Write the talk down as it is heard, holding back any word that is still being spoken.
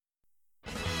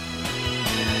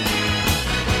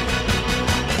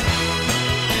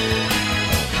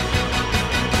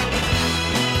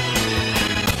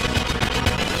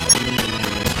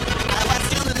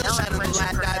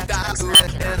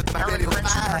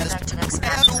perfected ex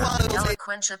machina.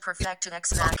 Eloquentia perfected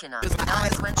ex machina.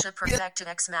 Eloquentia perfected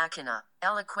ex machina.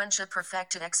 Eloquentia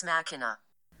perfected ex machina.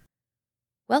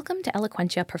 Welcome to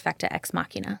Eloquentia Perfecta Ex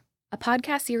Machina, a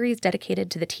podcast series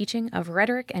dedicated to the teaching of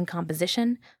rhetoric and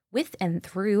composition with and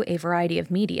through a variety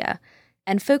of media,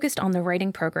 and focused on the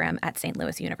writing program at St.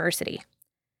 Louis University.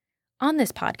 On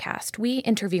this podcast, we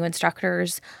interview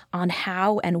instructors on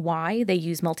how and why they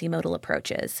use multimodal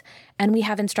approaches, and we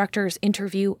have instructors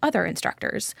interview other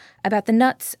instructors about the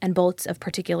nuts and bolts of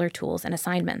particular tools and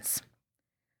assignments.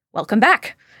 Welcome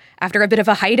back! After a bit of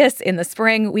a hiatus in the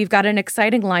spring, we've got an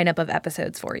exciting lineup of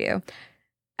episodes for you.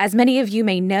 As many of you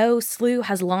may know, SLU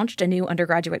has launched a new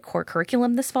undergraduate core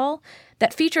curriculum this fall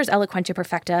that features Eloquentia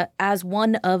Perfecta as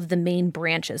one of the main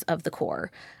branches of the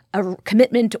core, a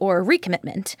commitment or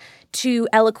recommitment to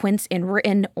eloquence in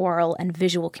written, oral, and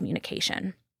visual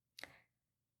communication.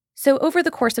 So over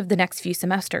the course of the next few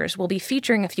semesters, we'll be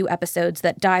featuring a few episodes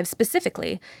that dive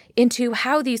specifically into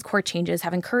how these core changes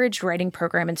have encouraged writing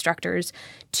program instructors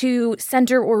to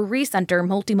center or recenter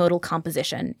multimodal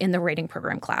composition in the writing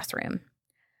program classroom.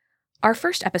 Our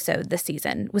first episode this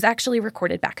season was actually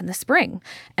recorded back in the spring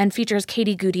and features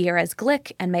Katie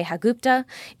Gutierrez-Glick and Meha Gupta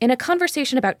in a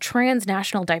conversation about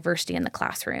transnational diversity in the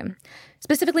classroom.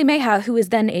 Specifically, Meha, who is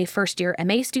then a first-year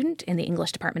MA student in the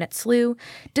English department at SLU,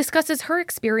 discusses her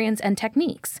experience and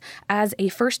techniques as a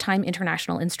first-time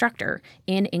international instructor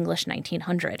in English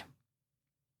 1900.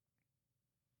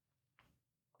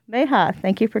 Meha,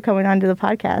 thank you for coming on to the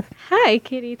podcast. Hi,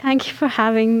 Katie. Thank you for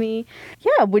having me.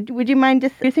 Yeah, would you mind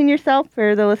just introducing yourself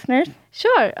for the listeners?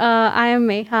 Sure. I am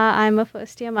Meha. I'm a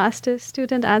first-year master's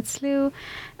student at SLU,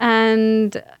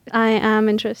 and I am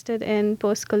interested in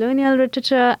post-colonial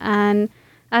literature and,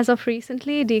 as of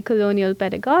recently, decolonial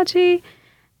pedagogy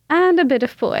and a bit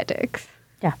of poetics.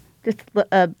 Yeah, just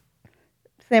a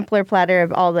sampler platter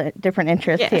of all the different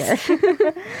interests here.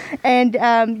 And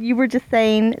you were just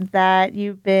saying that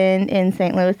you've been in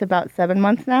St. Louis about 7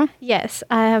 months now? Yes,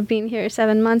 I have been here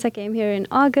 7 months. I came here in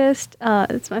August.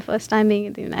 It's my first time being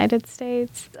in the United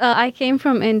States. I came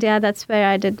from India. That's where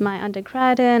I did my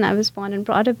undergrad in. I was born and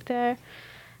brought up there.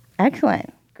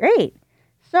 Excellent. Great.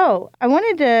 So I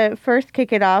wanted to first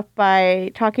kick it off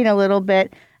by talking a little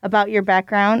bit about your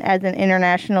background as an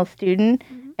international student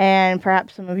and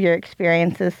perhaps some of your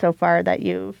experiences so far that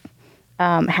you've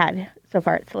had so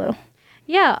far at SLU.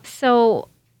 Yeah, so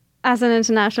as an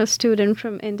international student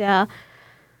from India,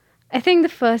 I think the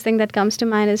first thing that comes to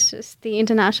mind is just the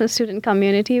international student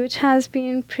community, which has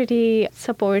been pretty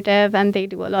supportive, and they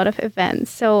do a lot of events.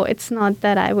 So it's not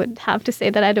that I would have to say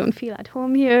that I don't feel at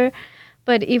home here.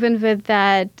 But even with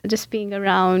that, just being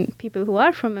around people who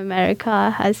are from America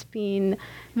has been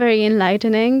very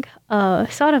enlightening,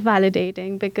 sort of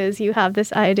validating, because you have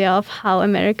this idea of how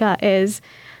America is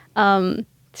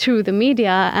through the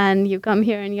media, and you come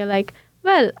here and you're like,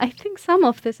 well, I think some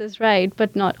of this is right,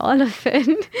 but not all of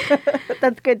it.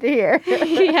 That's good to hear.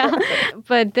 Yeah,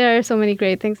 but there are so many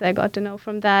great things I got to know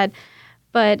from that.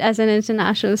 But as an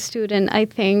international student, I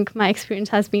think my experience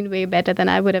has been way better than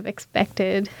I would have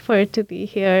expected for it to be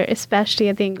here, especially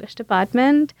at the English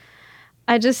department.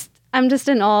 I'm just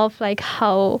in awe of like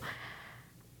how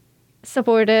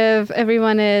supportive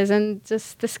everyone is, and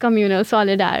just this communal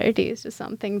solidarity is just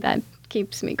something that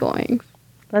keeps me going.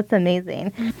 That's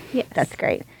amazing. Yes. That's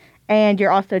great. And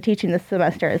you're also teaching this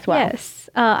semester as well. Yes.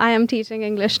 I am teaching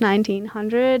English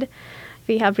 1900.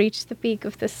 We have reached the peak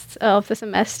of the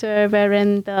semester,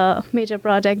 wherein the major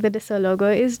project, the DISA logo,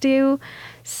 is due.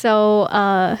 So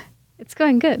it's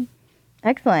going good.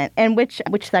 Excellent. And which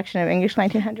section of English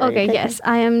 1900? Okay, yes.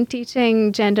 I am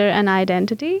teaching gender and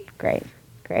identity. Great.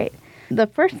 The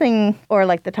first thing, or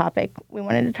like the topic we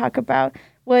wanted to talk about,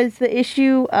 was the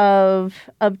issue of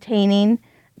obtaining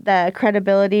the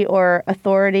credibility or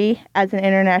authority as an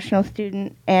international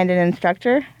student and an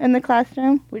instructor in the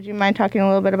classroom. Would you mind talking a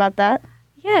little bit about that?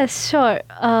 Yes, sure.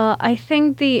 I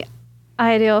think the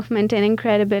idea of maintaining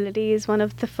credibility is one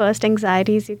of the first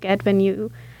anxieties you get when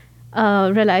you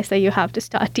realize that you have to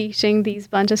start teaching these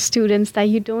bunch of students that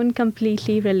you don't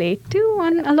completely relate to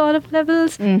on a lot of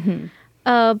levels. Mm-hmm.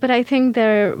 But I think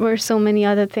there were so many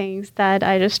other things that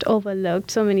I just overlooked,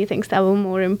 so many things that were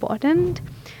more important.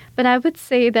 But I would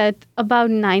say that about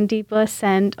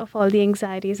 90% of all the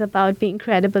anxieties about being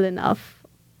credible enough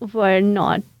were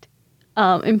not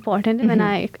important when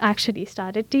I actually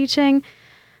started teaching.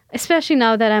 Especially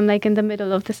now that I'm like in the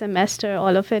middle of the semester,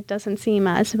 all of it doesn't seem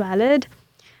as valid.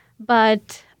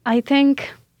 But I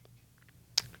think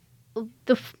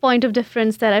the point of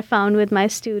difference that I found with my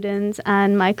students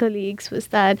and my colleagues was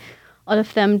that all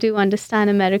of them do understand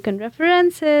American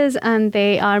references, and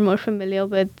they are more familiar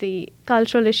with the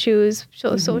cultural issues,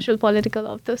 social, political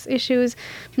of those issues,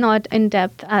 not in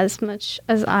depth as much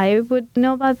as I would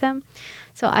know about them.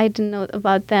 So I didn't know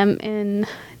about them in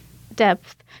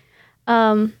depth.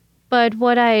 But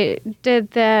what I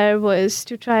did there was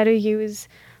to try to use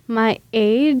my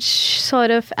age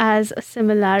sort of as a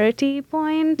similarity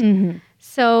point.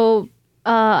 So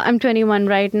I'm 21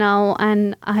 right now,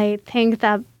 and I think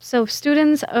that so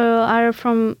students are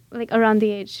from like around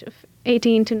the age of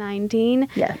 18 to 19.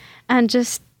 Yeah. And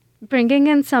just bringing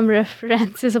in some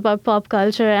references about pop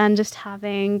culture and just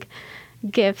having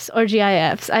GIFs or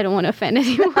GIFs, I don't want to offend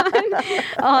anyone,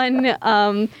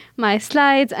 on my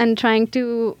slides, and trying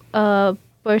to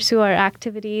pursue our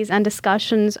activities and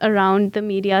discussions around the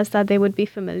medias that they would be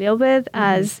familiar with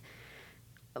as,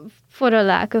 for a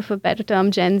lack of a better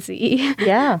term, Gen Z.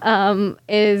 Yeah.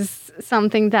 Is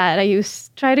something that I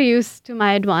try to use to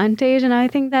my advantage. And I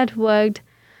think that worked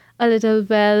a little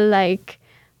well, like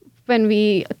when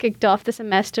we kicked off the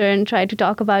semester and tried to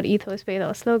talk about ethos,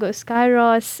 pathos, logos,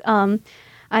 kairos.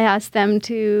 I asked them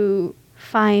to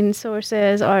find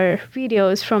sources or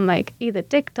videos from like either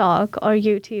TikTok or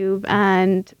YouTube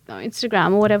and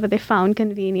Instagram or whatever they found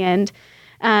convenient,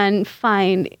 and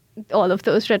find all of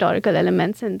those rhetorical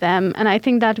elements in them. And I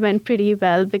think that went pretty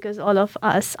well because all of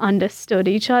us understood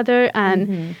each other,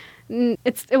 and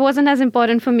it wasn't as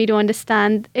important for me to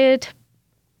understand it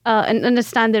and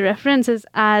understand the references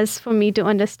as for me to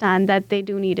understand that they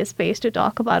do need a space to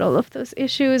talk about all of those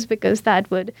issues, because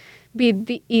that would be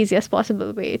the easiest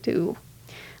possible way to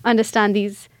understand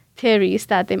these theories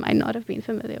that they might not have been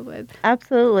familiar with.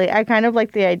 Absolutely. I kind of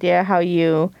like the idea how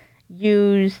you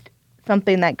used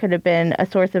something that could have been a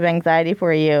source of anxiety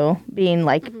for you, being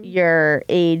like your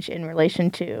age in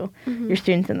relation to your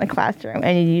students in the classroom,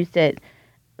 and you used it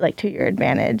like to your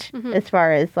advantage as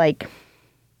far as like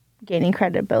gaining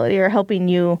credibility or helping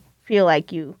you feel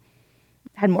like you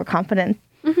had more confidence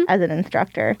as an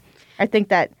instructor. I think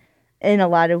that in a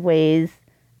lot of ways,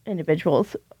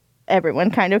 everyone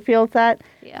kind of feels that,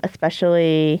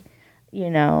 especially,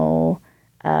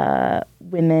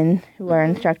 women who are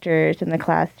instructors in the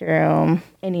classroom,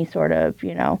 any sort of,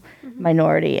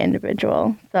 minority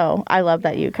individual. So I love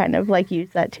that you kind of like use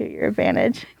that to your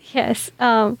advantage. Yes.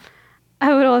 I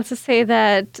would also say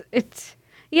that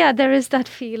there is that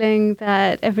feeling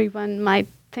that everyone might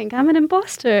think I'm an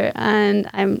imposter and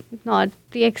I'm not.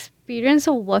 The experience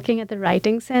of working at the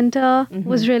writing center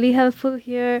was really helpful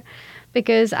here,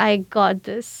 because I got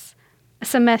this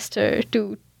semester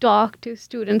to talk to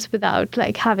students without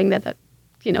like having that,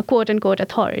 quote unquote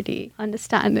authority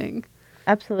understanding.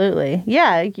 Absolutely.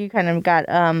 Yeah, you kind of got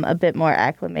a bit more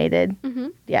acclimated,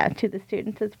 to the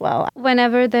students as well.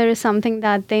 Whenever there is something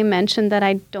that they mention that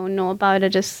I don't know about, I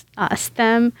just ask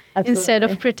them instead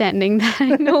of pretending that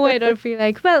I know it or be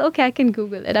like, well, okay, I can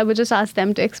Google it. I would just ask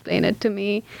them to explain it to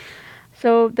me.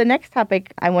 So the next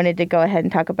topic I wanted to go ahead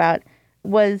and talk about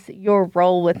was your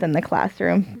role within the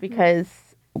classroom, because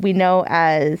we know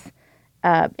as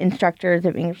instructors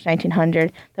of English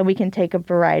 1900 that we can take a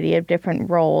variety of different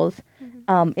roles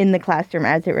in the classroom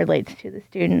as it relates to the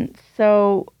students.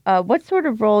 So what sort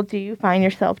of role do you find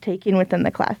yourself taking within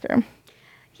the classroom?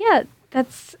 Yeah,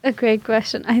 that's a great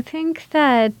question. I think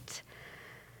that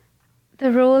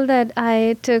the role that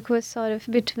I took was sort of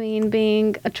between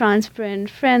being a transparent,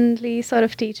 friendly sort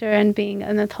of teacher and being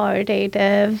an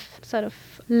authoritative, sort of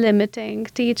limiting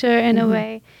teacher in a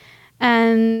way.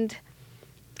 And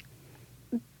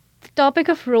the topic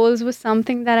of roles was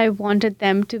something that I wanted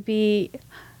them to be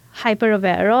hyper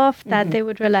aware of, that they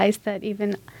would realize that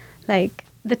even like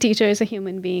the teacher is a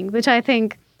human being, which I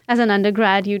think as an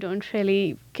undergrad you don't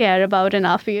really care about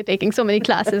enough. You're taking so many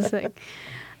classes.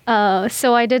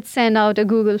 So I did send out a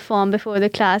Google form before the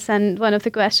class, and one of the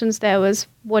questions there was,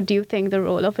 what do you think the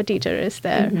role of a teacher is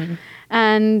there?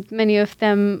 And many of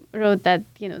them wrote that,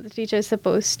 the teacher is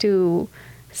supposed to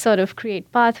sort of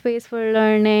create pathways for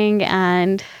learning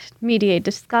and mediate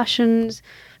discussions,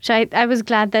 which I was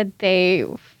glad that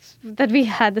we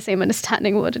had the same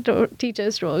understanding what a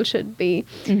teacher's role should be.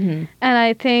 And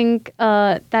I think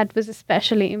that was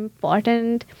especially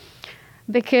important,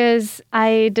 because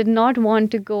I did not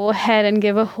want to go ahead and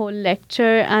give a whole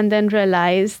lecture and then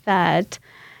realize that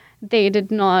they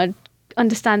did not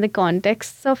understand the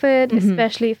context of it,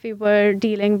 especially if we were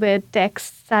dealing with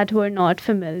texts that were not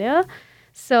familiar.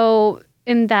 So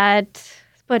in that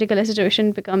particular situation,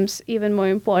 it becomes even more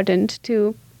important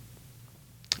to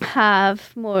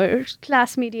have more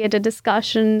class-mediated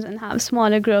discussions and have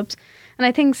smaller groups. And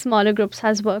I think smaller groups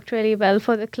has worked really well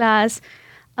for the class.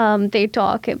 They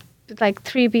talk like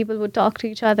 3 people would talk to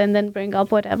each other and then bring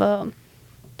up whatever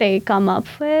they come up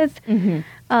with.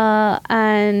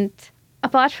 And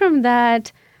apart from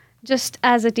that, just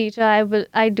as a teacher,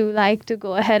 I do like to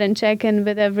go ahead and check in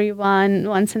with everyone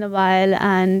once in a while,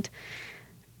 and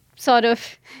sort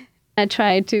of I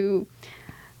try to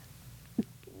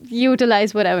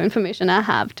utilize whatever information I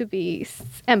have to be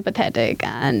empathetic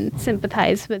and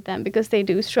sympathize with them, because they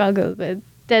do struggle with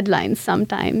deadlines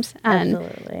sometimes, and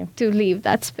Absolutely. to leave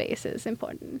that space is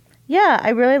important. Yeah, I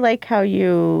really like how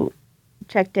you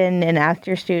checked in and asked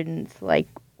your students, like,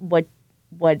 what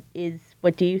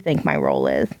do you think my role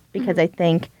is? Because I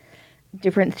think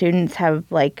different students have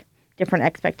like different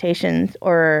expectations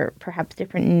or perhaps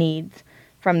different needs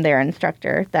from their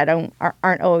instructor that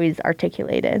aren't always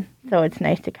articulated. So it's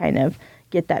nice to kind of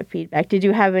get that feedback. Did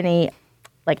you have any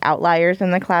like outliers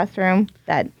in the classroom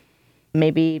that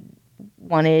maybe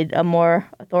wanted a more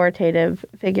authoritative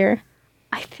figure?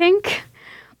 I think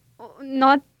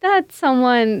not that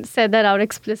someone said that out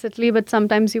explicitly, but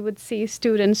sometimes you would see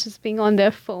students just being on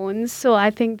their phones. So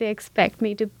I think they expect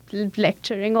me to be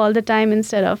lecturing all the time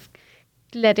instead of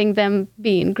letting them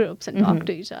be in groups and talk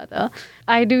to each other.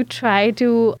 I do try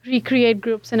to recreate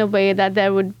groups in a way that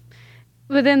there would,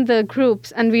 within the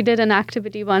groups, and we did an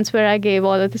activity once where I gave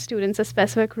all of the students a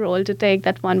specific role to take,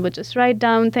 that one would just write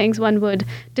down things, one would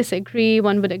disagree,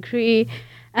 one would agree,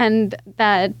 and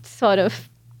that sort of,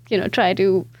 try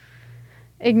to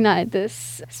ignite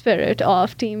this spirit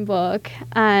of teamwork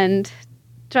and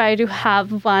try to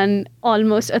have one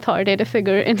almost authoritative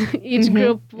figure in each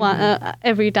group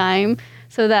every time,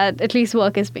 so that at least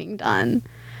work is being done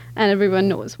and everyone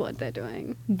knows what they're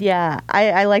doing. Yeah,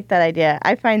 I like that idea.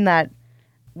 I find that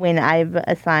when I've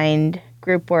assigned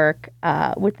group work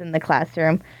within the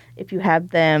classroom, if you have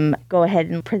them go ahead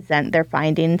and present their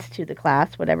findings to the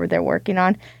class, whatever they're working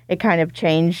on, it kind of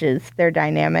changes their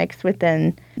dynamics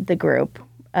within the group.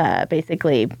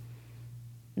 Basically,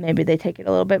 maybe they take it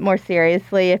a little bit more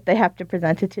seriously if they have to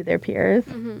present it to their peers,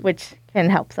 which can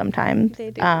help sometimes.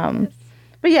 They do, yes.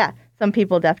 But yeah, some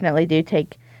people definitely do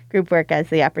take group work as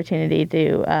the opportunity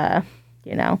to,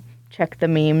 check the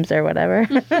memes or whatever.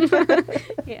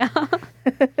 Yeah.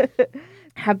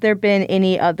 Have there been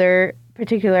any other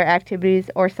particular activities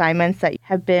or assignments that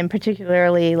have been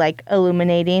particularly like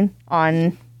illuminating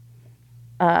on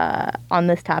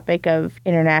this topic of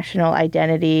international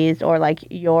identities or like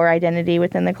your identity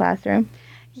within the classroom?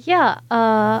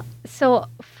 Yeah. So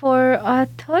for our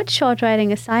third short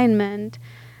writing assignment,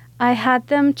 I had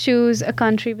them choose a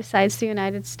country besides the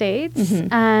United States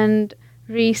and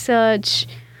research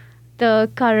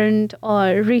the current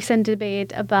or recent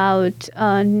debate about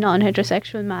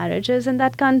non-heterosexual marriages in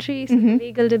that country, so the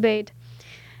legal debate.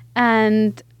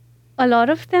 And a lot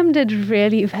of them did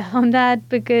really well on that,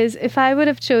 because if I would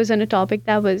have chosen a topic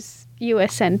that was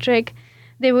US-centric,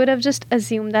 they would have just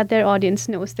assumed that their audience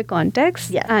knows the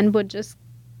context and would just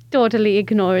totally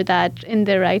ignore that in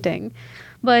their writing.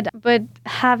 But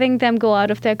having them go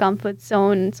out of their comfort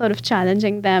zone, sort of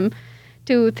challenging them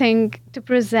to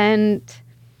present,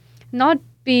 not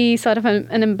be sort of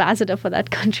an ambassador for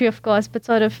that country, of course, but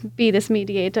sort of be this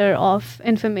mediator of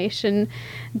information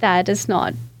that is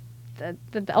not, that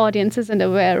the audience isn't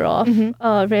aware of,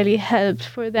 really helped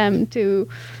for them to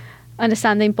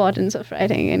understand the importance of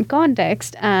writing in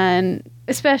context, and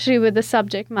especially with the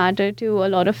subject matter too. A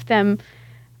lot of them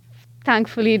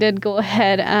thankfully did go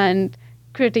ahead and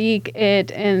critique it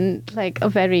in like a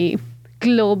very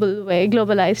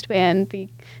globalized way, and the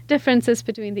differences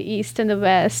between the East and the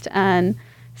West, and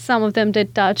some of them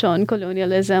did touch on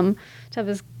colonialism, which I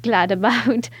was glad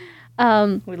about.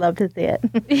 We love to see it.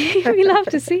 We love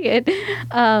to see it.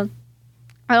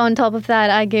 On top of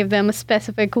that, I gave them a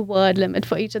specific word limit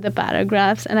for each of the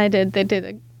paragraphs, and I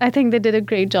think they did a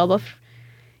great job of,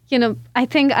 I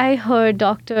think I heard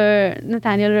Dr.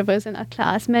 Nathaniel Rivers in our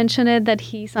class mention it, that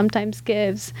he sometimes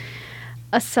gives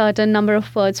a certain number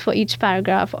of words for each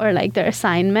paragraph or like their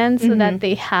assignments, so that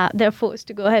they're forced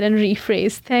to go ahead and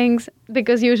rephrase things,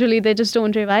 because usually they just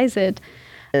don't revise it.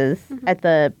 At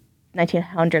the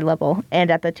 1900 level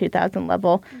and at the 2000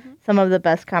 level, some of the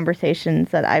best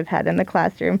conversations that I've had in the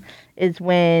classroom is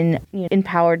when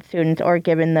empowered students or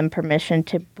given them permission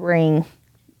to bring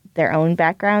their own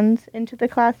backgrounds into the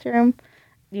classroom.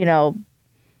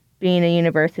 Being a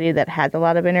university that has a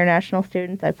lot of international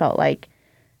students, I felt like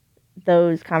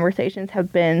those conversations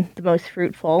have been the most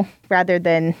fruitful, rather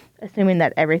than assuming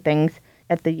that everything's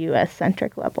at the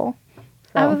U.S.-centric level.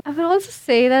 So. I would also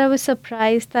say that I was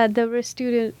surprised that there were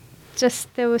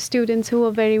students who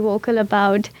were very vocal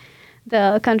about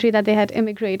the country that they had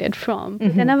immigrated from.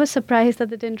 But then I was surprised that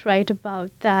they didn't write about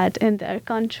that in their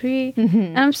country.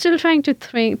 And I'm still trying to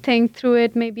think through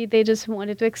it. Maybe they just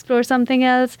wanted to explore something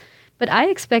else, but I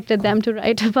expected them to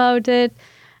write about it.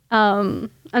 I'm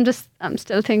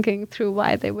still thinking through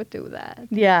why they would do that.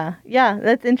 Yeah,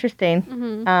 that's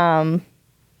interesting.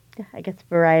 I guess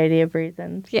variety of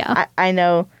reasons. Yeah. I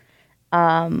know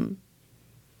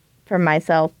for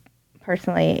myself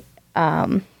personally,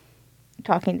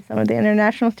 talking to some of the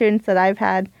international students that I've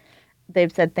had,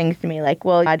 they've said things to me like,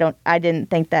 well, I didn't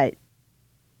think that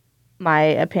my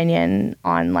opinion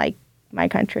on like my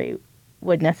country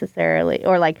would necessarily,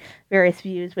 or like various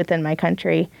views within my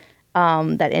country,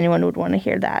 that anyone would want to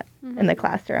hear that in the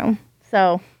classroom.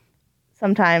 So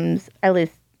sometimes, at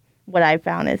least what I've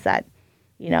found is that,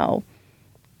 you know,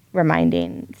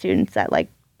 reminding students that like,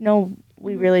 no,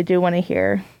 we really do want to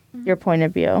hear your point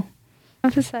of view.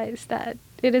 Emphasize that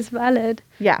it is valid.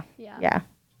 Yeah.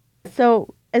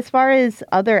 So as far as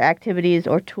other activities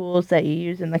or tools that you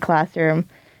use in the classroom,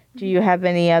 do you have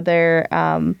any other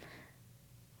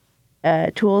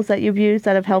tools that you've used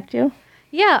that have helped you?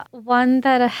 Yeah, one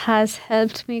that has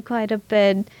helped me quite a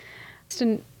bit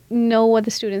to know what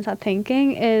the students are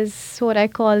thinking is what I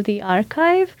call the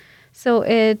archive. So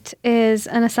it is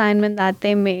an assignment that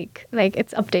they make, like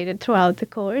it's updated throughout the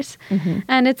course.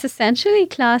 And it's essentially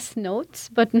class notes,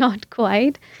 but not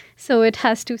quite. So it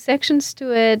has 2 sections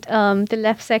to it. The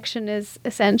left section is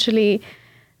essentially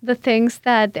the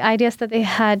ideas that they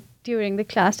had during the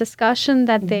class discussion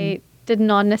that they did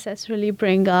not necessarily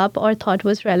bring up or thought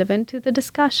was relevant to the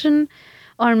discussion,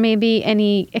 or maybe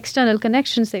any external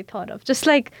connections they thought of. Just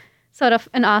like sort of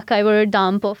an archive or a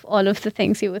dump of all of the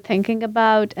things you were thinking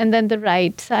about. And then the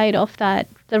right side of that,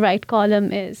 the right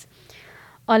column, is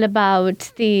all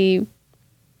about the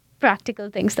practical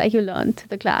things that you learned through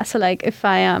the class. So like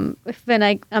when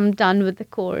I am done with the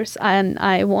course and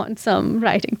I want some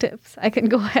writing tips, I can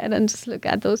go ahead and just look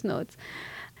at those notes.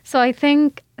 So I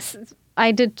think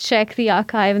I did check the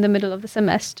archive in the middle of the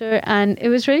semester, and it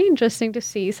was really interesting to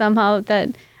see somehow that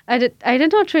I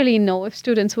did not really know if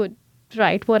students would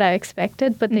write what I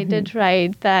expected, but they did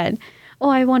write that, oh,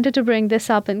 I wanted to bring this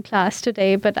up in class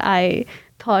today, but I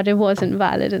thought it wasn't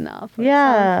valid enough. Or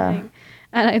something.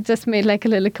 And I just made like a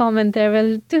little comment there,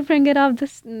 well, to bring it up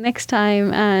this next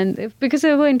time. And because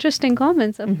they were interesting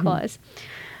comments, of course.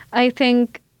 I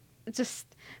think just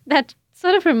that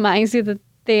sort of reminds you that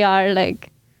they are like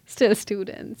still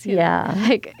students. You know?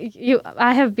 Like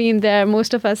I have been there,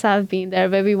 most of us have been there,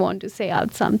 where we want to say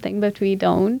out something, but we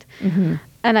don't.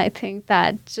 And I think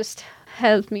that just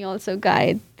helped me also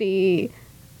guide the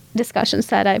discussions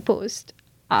that I post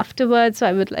afterwards. So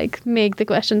I would like make the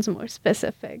questions more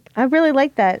specific. I really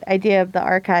like that idea of the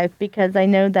archive, because I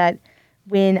know that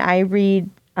when I read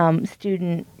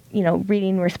student,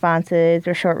 reading responses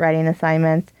or short writing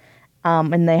assignments,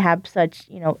 and they have such,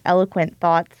 eloquent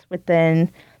thoughts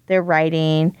within their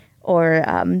writing, or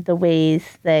the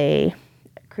ways they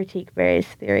critique various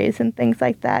theories and things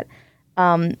like that,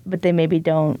 but they maybe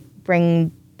don't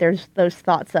bring those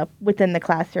thoughts up within the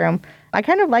classroom. I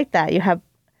kind of like that. You have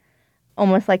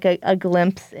almost like a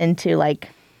glimpse into like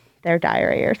their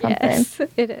diary or something. Yes,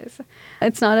 it is.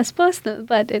 It's not as personal,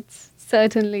 but it's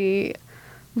certainly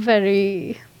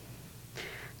very,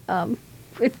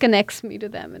 it connects me to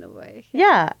them in a way.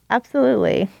 Yeah,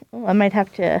 absolutely. Oh, I might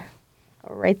have to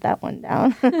write that one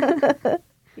down.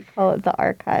 You call it the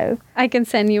archive. I can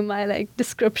send you my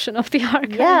description of the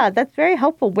archive. Yeah, that's very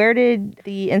helpful. Where did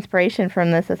the inspiration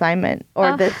from this assignment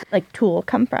or this tool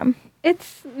come from?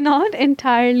 It's not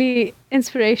entirely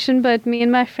inspiration, but me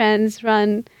and my friends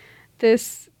run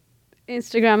this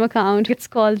Instagram account. It's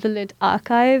called The Lit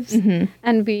Archives,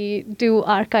 and we do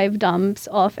archive dumps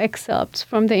of excerpts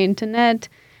from the internet.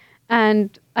 And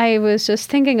I was just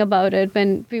thinking about it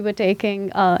when we were taking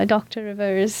Dr.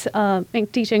 Rivers'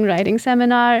 teaching writing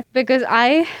seminar, because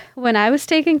when I was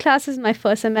taking classes my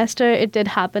first semester, it did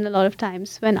happen a lot of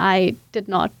times when I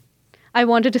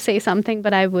wanted to say something,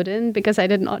 but I wouldn't, because I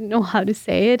did not know how to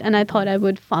say it, and I thought I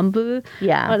would fumble.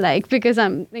 Yeah. Or because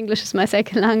English is my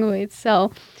second language.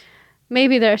 So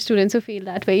maybe there are students who feel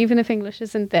that way, even if English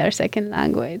isn't their second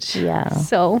language. Yeah.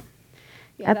 So,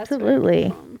 yeah,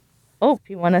 absolutely. Oh,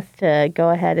 if you want us to go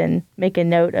ahead and make a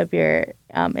note of your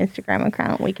Instagram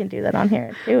account, we can do that on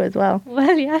here too as well.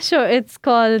 Well, yeah, sure. It's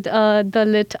called The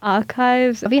Lit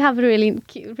Archives. We have a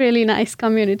really nice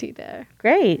community there.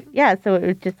 Great. Yeah, so it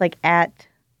was just at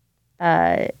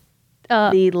The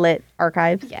Lit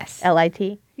Archives? Yes.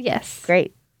 LIT? Yes.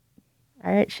 Great.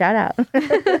 All right, shout out.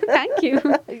 Thank you.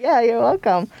 Yeah, you're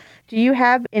welcome. Do you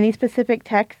have any specific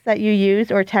texts that you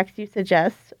use or texts you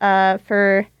suggest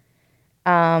for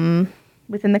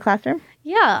within the classroom?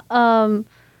 Yeah.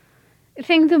 I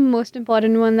think the most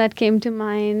important one that came to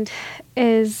mind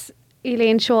is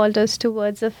Elaine Showalter's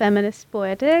Towards a Feminist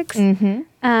Poetics. Mm-hmm.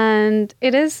 And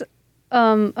it is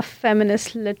a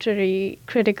feminist literary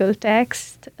critical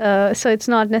text. So it's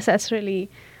not necessarily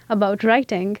about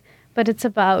writing, but it's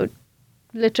about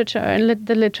literature and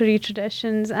the literary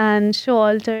traditions. And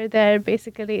Showalter there,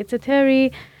 basically, it's a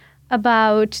theory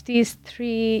about these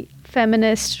 3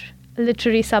 feminist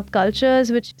literary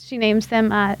subcultures, which she names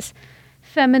them as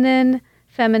feminine,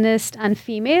 feminist, and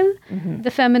female. Mm-hmm.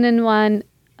 The feminine one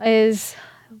is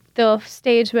the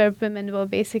stage where women were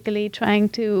basically trying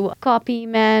to copy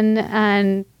men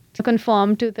and to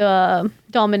conform to the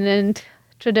dominant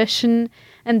tradition.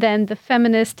 And then the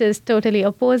feminist is totally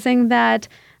opposing that.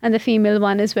 And the female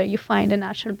one is where you find a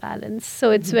natural balance.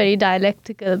 So it's very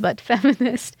dialectical, but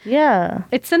feminist. Yeah.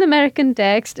 It's an American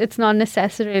text. It's not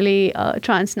necessarily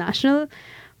transnational,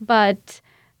 but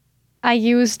I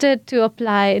used it to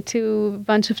apply to a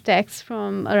bunch of texts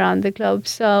from around the globe.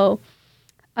 So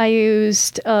I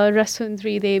used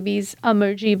Rasundri Devi's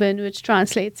Amar Jeevan, which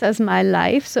translates as My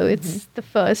Life. So it's the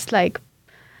first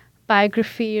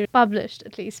biography published,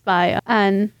 at least by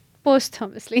and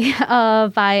posthumously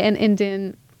by an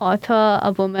Indian author,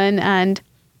 a woman, and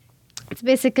it's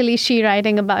basically she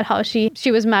writing about how she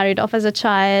was married off as a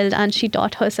child and she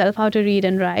taught herself how to read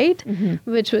and write,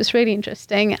 which was really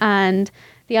interesting. And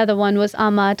the other one was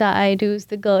Amata Aidu's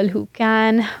The Girl Who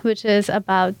Can, which is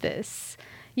about this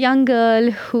young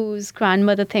girl whose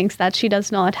grandmother thinks that she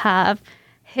does not have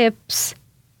hips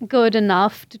good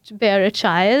enough to bear a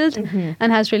child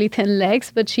and has really thin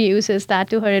legs, but she uses that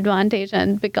to her advantage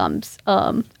and becomes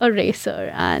a racer,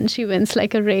 and she wins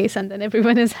like a race and then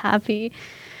everyone is happy.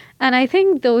 And I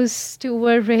think those 2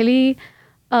 were really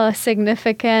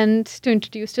significant to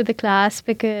introduce to the class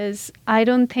because I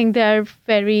don't think they're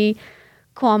very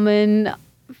common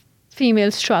female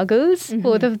struggles.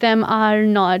 Both of them are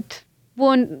not,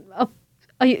 a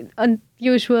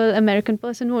usual American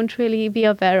person won't really be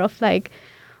aware of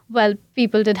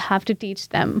people did have to teach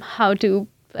them how to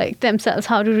themselves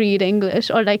how to read English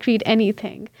or read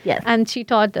anything. Yes. And she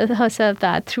taught herself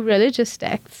that through religious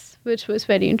texts, which was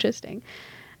very interesting.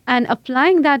 And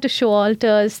applying that to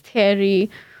Showalter's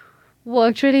theory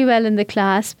worked really well in the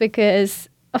class because,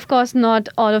 of course, not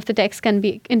all of the texts can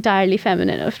be entirely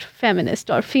feminine or feminist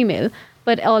or female,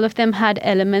 but all of them had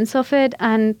elements of it,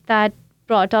 and that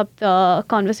brought up the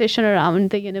conversation around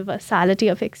the universality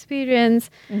of experience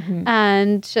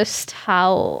and just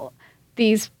how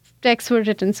these texts were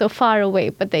written so far away,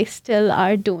 but they still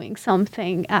are doing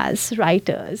something as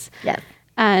writers. Yes.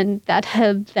 And that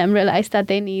helped them realize that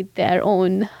they need their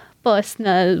own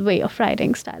personal way of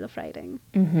writing, style of writing.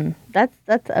 Mm-hmm.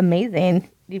 That's amazing.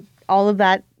 All of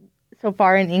that so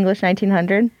far in English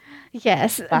 1900?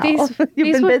 Yes. Wow.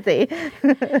 You've been busy.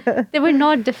 They were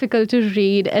not difficult to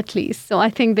read, at least. So I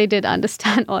think they did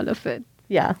understand all of it.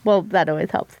 Yeah. Well, that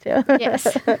always helps too. Yes.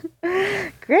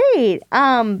 Great.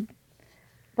 Well,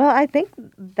 I think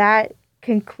that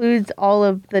concludes all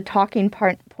of the talking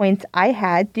points I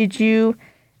had. Did you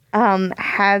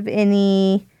have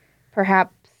any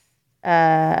perhaps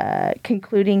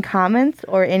concluding comments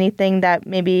or anything that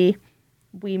maybe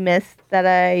we missed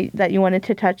that you wanted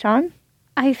to touch on?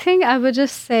 I think I would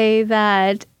just say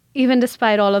that even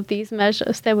despite all of these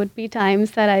measures, there would be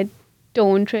times that I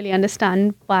don't really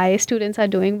understand why students are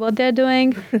doing what they're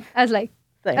doing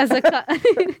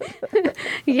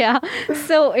yeah.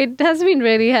 So it has been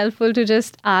really helpful to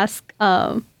just ask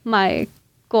my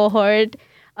cohort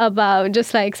about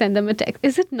send them a text.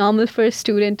 Is it normal for a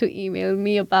student to email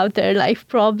me about their life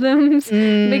problems?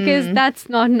 Because that's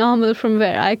not normal from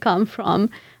where I come from.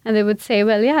 And they would say,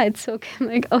 well, yeah, it's okay. I'm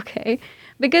like, okay.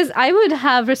 Because I would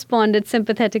have responded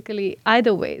sympathetically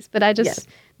either ways, but I just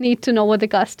need to know what the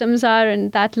customs are,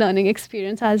 and that learning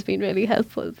experience has been really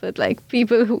helpful with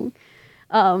people who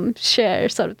share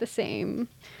sort of the same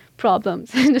problems,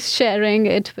 and just sharing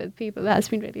it with people has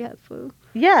been really helpful.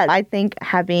 Yeah, I think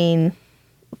having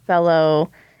fellow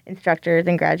instructors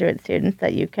and graduate students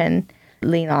that you can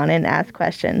lean on and ask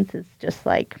questions is just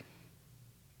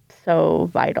so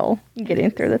vital getting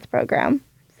through this program.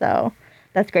 So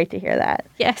that's great to hear that.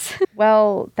 Yes.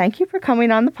 Well, thank you for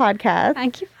coming on the podcast.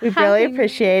 Thank you for We really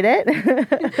appreciate it.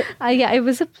 Yeah, it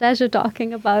was a pleasure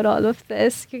talking about all of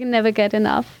this. You can never get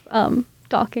enough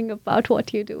talking about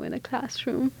what you do in a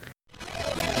classroom.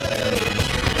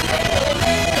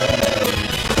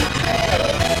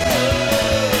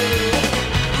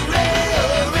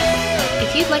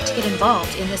 If you'd like to get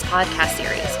involved in this podcast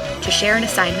series, to share an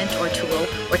assignment or tool,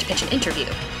 or to pitch an interview,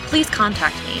 please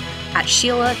contact me at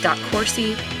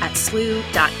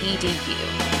sheila.coursey@slu.edu.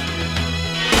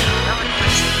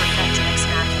 Eloquentia perfecta ex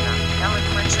machina.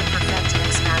 Eloquentia perfecta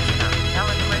ex machina.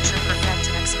 Eloquentia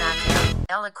perfecta ex machina.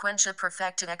 Eloquentia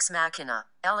perfecta ex machina.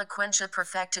 Eloquentia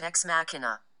perfecta ex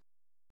machina.